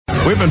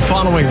We've been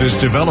following this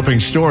developing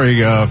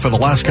story for the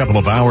last couple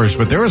of hours,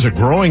 but there is a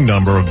growing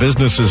number of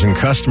businesses and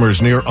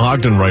customers near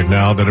Ogden right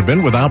now that have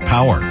been without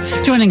power.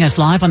 Joining us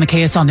live on the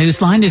KSL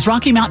Newsline is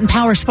Rocky Mountain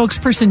Power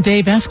spokesperson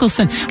Dave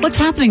Eskelson. What's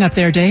happening up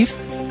there, Dave?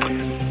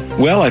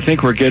 Well, I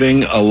think we're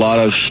getting a lot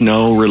of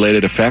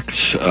snow-related effects.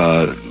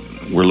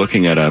 We're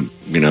looking at a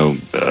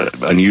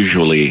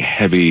unusually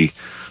heavy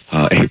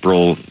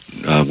April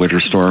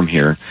winter storm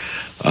here.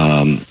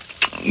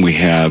 We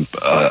have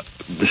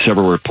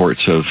several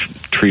reports of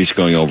trees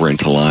going over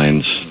into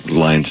lines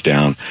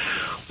down.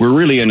 We're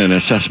really in an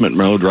assessment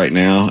mode right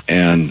now,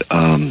 and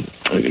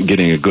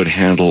getting a good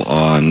handle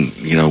on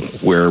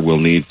where we'll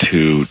need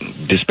to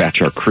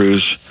dispatch our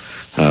crews.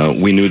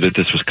 We knew that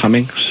this was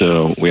coming,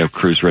 so we have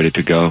crews ready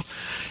to go,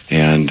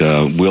 and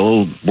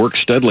we'll work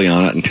steadily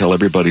on it until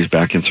everybody's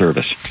back in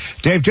service.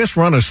 Dave, just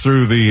run us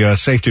through the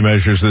safety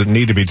measures that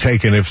need to be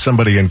taken if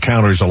somebody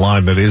encounters a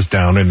line that is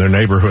down in their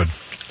neighborhood.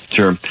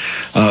 Sure.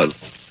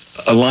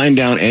 A line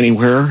down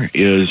anywhere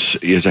is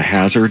a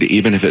hazard.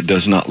 Even if it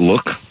does not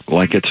look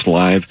like it's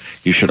live,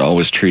 you should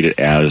always treat it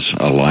as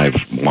a live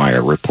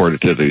wire. Report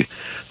it to the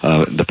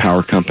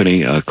power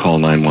company, call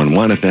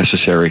 911 if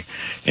necessary,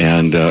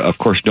 and of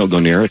course don't go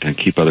near it and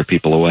keep other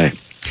people away.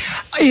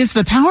 Is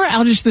the power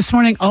outage this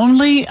morning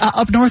only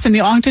up north in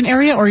the Ogden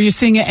area, or are you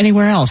seeing it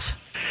anywhere else?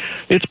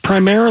 It's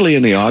primarily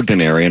in the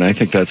Ogden area, and I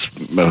think that's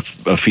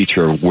a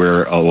feature of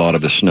where a lot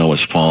of the snow is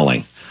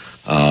falling.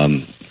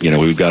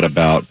 We've got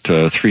about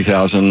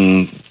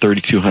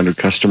 3,200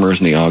 customers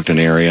in the Ogden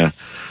area.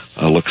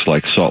 Looks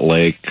like Salt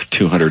Lake,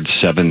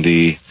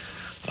 270.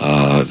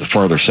 The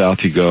farther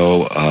south you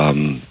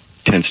go,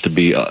 tends to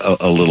be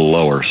a little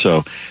lower.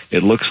 So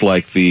it looks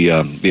like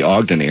the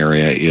Ogden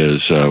area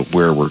is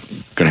where we're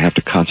going to have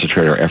to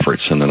concentrate our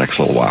efforts in the next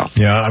little while.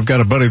 Yeah, I've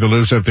got a buddy that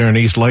lives up there in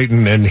East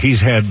Layton, and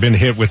he's been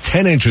hit with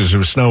 10 inches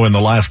of snow in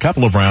the last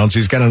couple of rounds.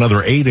 He's got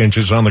another 8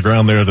 inches on the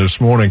ground there this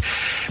morning.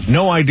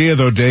 No idea,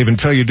 though, Dave,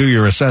 until you do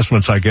your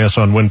assessments, I guess,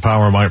 on when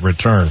power might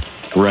return.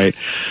 Right.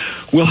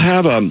 We'll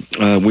have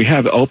we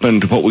have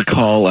opened what we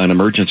call an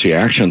emergency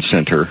action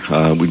center.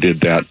 We did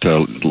that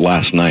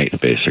last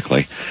night,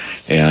 basically,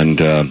 and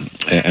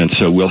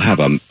so we'll have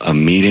a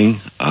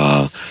meeting,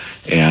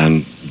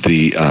 and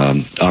the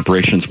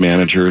operations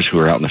managers who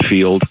are out in the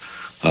field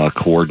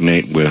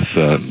coordinate with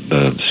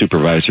the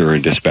supervisor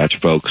and dispatch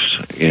folks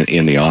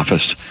in the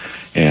office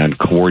and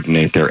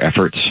coordinate their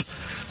efforts.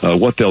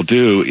 What they'll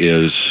do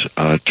is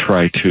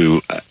try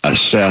to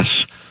assess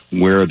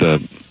where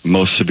the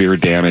most severe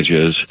damage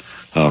is.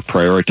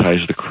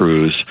 Prioritize the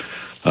crews.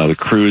 The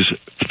crews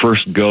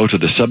first go to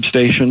the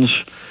substations,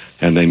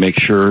 and they make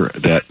sure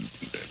that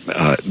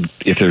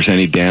if there's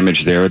any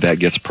damage there, that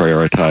gets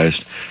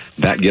prioritized.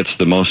 That gets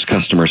the most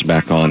customers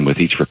back on with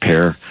each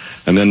repair,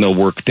 and then they'll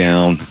work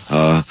down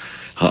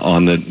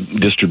on the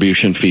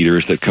distribution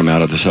feeders that come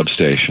out of the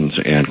substations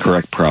and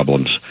correct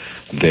problems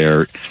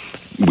there.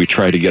 We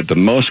try to get the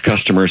most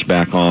customers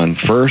back on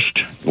first,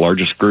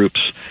 largest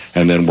groups,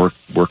 and then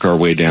work our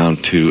way down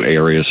to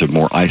areas of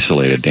more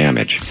isolated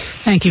damage.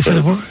 Thank you for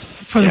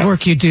the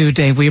work you do,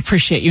 Dave. We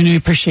appreciate you, and we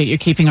appreciate you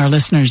keeping our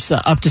listeners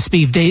up to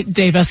speed.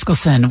 Dave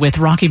Eskelson with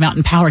Rocky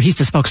Mountain Power. He's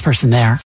the spokesperson there.